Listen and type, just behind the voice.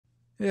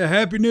Yeah,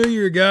 Happy New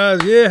Year,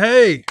 guys. Yeah,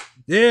 hey.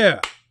 Yeah.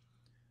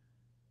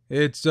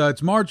 It's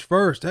March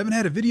 1st. I haven't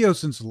had a video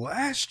since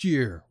last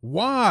year.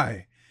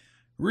 Why?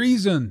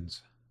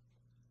 Reasons.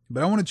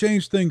 But I want to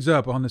change things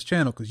up on this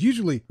channel because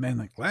usually, man,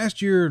 like last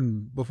year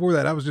and before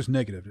that, I was just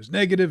negative. Just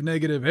negative.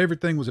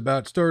 Everything was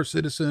about Star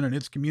Citizen and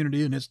its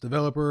community and its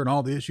developer and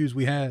all the issues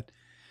we had.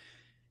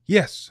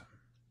 Yes,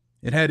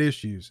 it had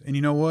issues. And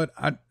you know what?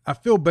 I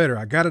feel better.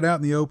 I got it out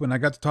in the open. I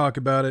got to talk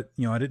about it.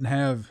 You know, I didn't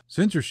have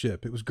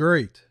censorship. It was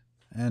great.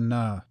 And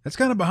that's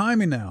kind of behind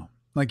me now.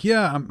 Like,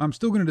 yeah, I'm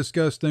still going to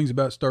discuss things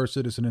about Star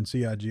Citizen and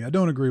CIG I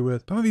don't agree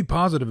with, but I'm going to be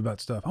positive about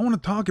stuff. I want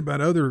to talk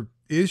about other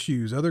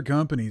issues, other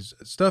companies,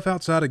 stuff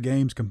outside of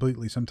games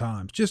completely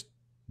sometimes, just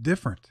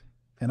different.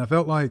 And I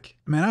felt like,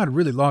 man, I'd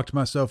really locked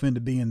myself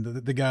into being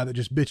the guy that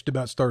just bitched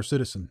about Star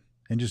Citizen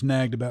and just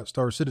nagged about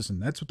Star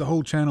Citizen. That's what the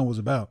whole channel was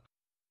about.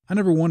 I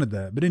never wanted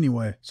that. But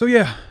anyway, so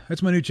yeah,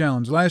 that's my new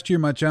challenge. Last year,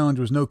 my challenge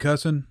was no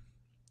cussing,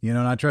 you know,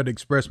 and I tried to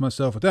express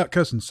myself without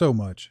cussing so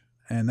much.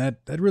 And that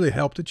really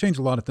helped. It changed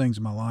a lot of things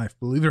in my life,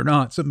 believe it or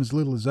not, something as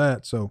little as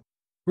that. So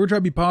we're trying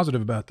to be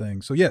positive about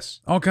things. So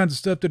yes, all kinds of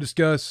stuff to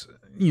discuss,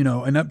 you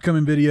know, in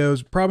upcoming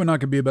videos. Probably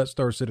not going to be about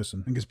Star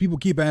Citizen because people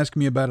keep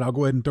asking me about it. I'll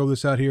go ahead and throw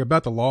this out here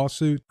about the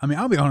lawsuit. I mean,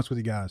 I'll be honest with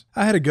you guys.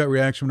 I had a gut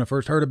reaction when I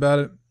first heard about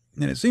it,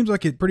 and it seems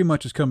like it pretty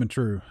much is coming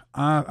true.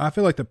 I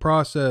feel like the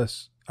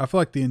process, I feel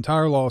like the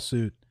entire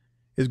lawsuit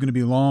is going to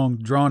be long,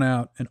 drawn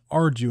out, and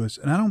arduous,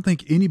 and I don't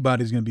think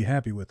anybody's going to be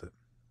happy with it.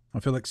 I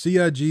feel like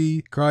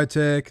CIG,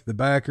 CryTek, the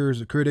backers,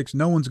 the critics,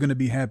 no one's going to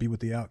be happy with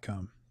the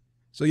outcome.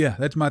 So yeah,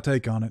 that's my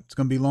take on it. It's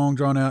going to be long,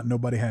 drawn out, and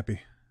nobody happy.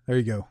 There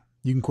you go.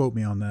 You can quote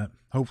me on that.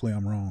 Hopefully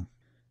I'm wrong.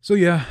 So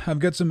yeah, I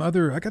got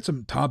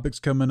some topics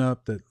coming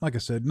up that, like I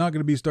said, not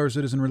going to be Star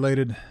Citizen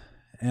related.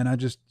 And I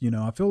just, you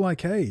know, I feel like,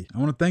 hey, I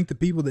want to thank the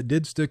people that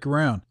did stick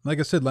around. Like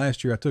I said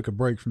last year, I took a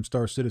break from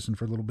Star Citizen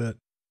for a little bit.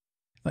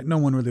 Like no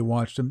one really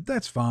watched them.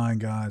 That's fine,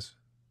 guys.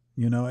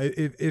 You know,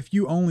 if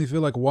you only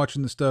feel like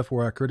watching the stuff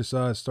where I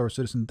criticize Star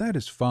Citizen, that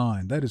is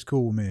fine. That is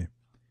cool with me.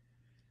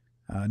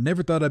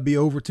 Never thought I'd be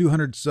over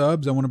 200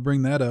 subs. I want to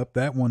bring that up.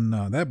 That one,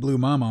 that blew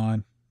my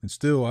mind. And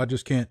still, I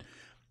just can't.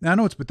 Now, I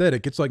know it's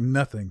pathetic. It's like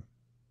nothing.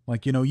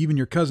 Like, you know, even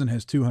your cousin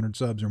has 200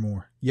 subs or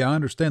more. Yeah, I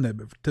understand that.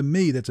 But to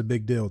me, that's a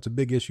big deal. It's a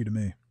big issue to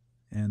me.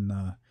 And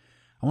I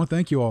want to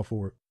thank you all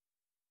for it.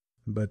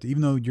 But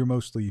even though you're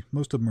most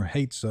of them are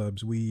hate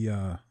subs, we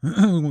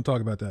won't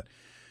talk about that.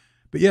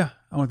 But yeah,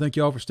 I want to thank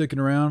you all for sticking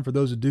around. For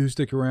those that do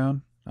stick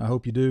around, I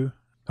hope you do.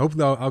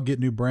 Hopefully I'll get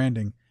new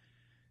branding.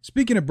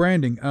 Speaking of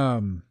branding,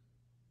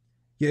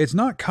 yeah, it's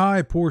not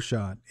Kai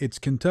Poorshot. It's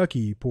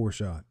Kentucky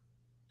Poorshot.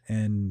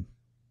 And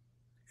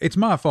it's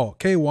my fault.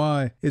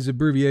 KY is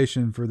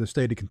abbreviation for the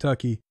state of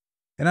Kentucky.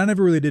 And I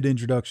never really did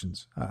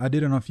introductions. I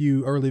did on a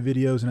few early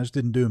videos and I just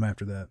didn't do them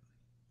after that.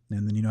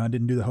 And then, you know, I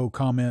didn't do the whole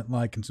comment,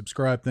 like, and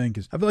subscribe thing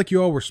because I feel like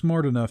you all were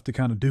smart enough to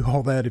kind of do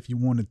all that if you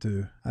wanted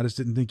to. I just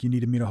didn't think you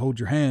needed me to hold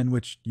your hand,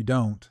 which you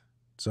don't.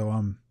 So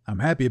I'm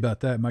happy about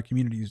that. My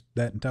community is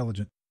that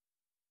intelligent.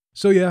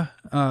 So yeah,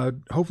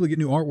 hopefully get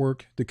new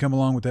artwork to come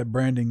along with that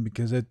branding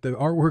because the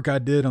artwork I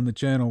did on the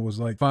channel was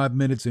like 5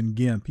 minutes in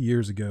GIMP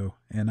years ago,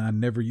 and I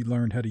never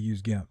learned how to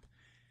use GIMP.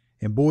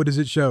 And boy, does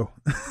it show.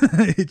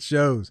 It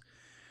shows.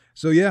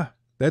 So yeah,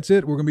 that's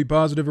it. We're going to be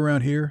positive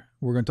around here.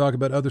 We're going to talk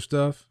about other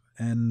stuff.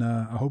 And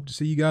I hope to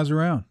see you guys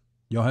around.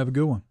 Y'all have a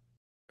good one.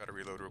 Gotta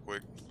reload real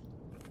quick.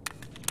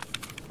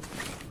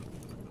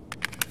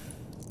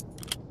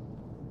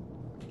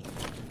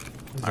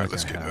 Alright,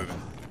 let's get moving.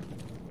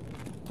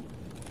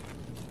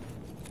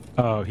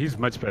 Oh, he's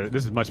much better.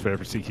 This is much better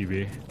for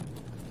CQB.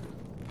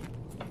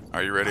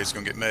 Are you ready? It's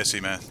gonna get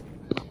messy, man.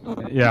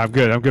 Yeah, I'm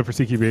good. I'm good for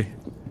CQB.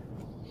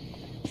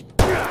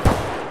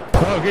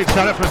 Oh, get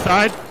shot up from the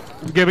side.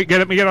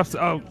 Get me off.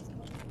 Oh,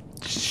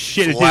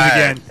 shit! It did it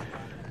again.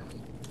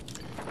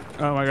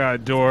 Oh my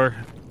god, door.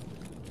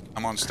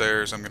 I'm on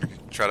stairs. I'm gonna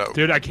try to.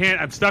 Dude, I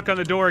can't. I'm stuck on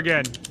the door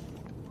again.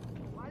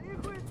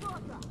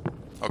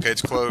 Okay,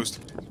 it's closed.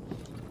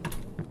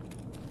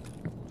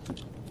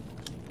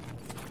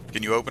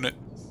 Can you open it?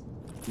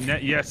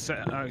 Yes.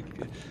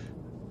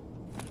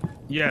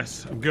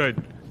 Yes, I'm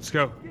good. Let's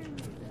go.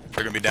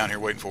 They're gonna be down here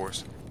waiting for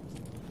us.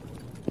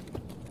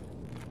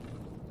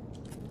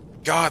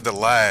 God, the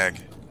lag.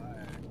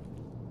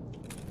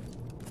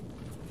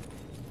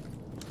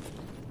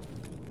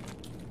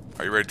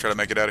 Are you ready to try to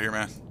make it out of here,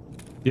 man?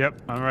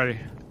 Yep, I'm ready.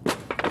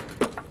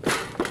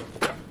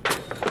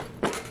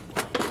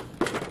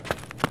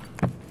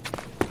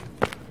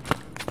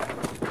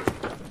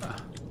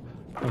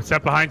 I'm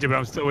set behind you, but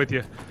I'm still with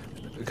you.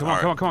 Come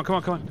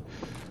on.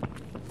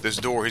 This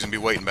door, he's gonna be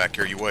waiting back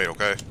here. You wait,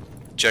 okay?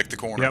 Check the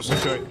corners.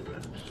 Yep, we'll do it.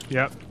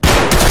 Yep.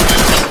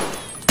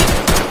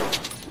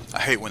 I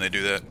hate when they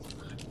do that.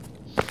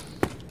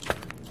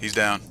 He's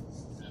down.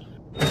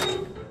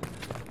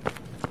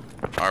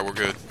 Alright, we're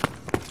good.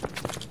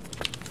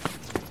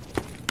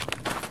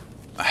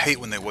 I hate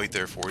when they wait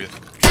there for you.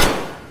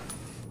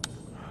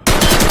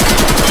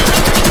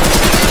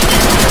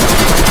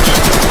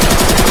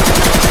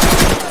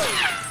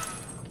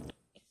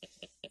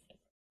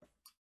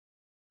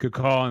 Good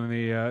call on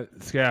the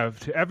scav.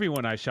 To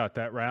everyone I shot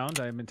that round,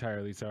 I am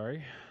entirely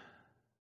sorry.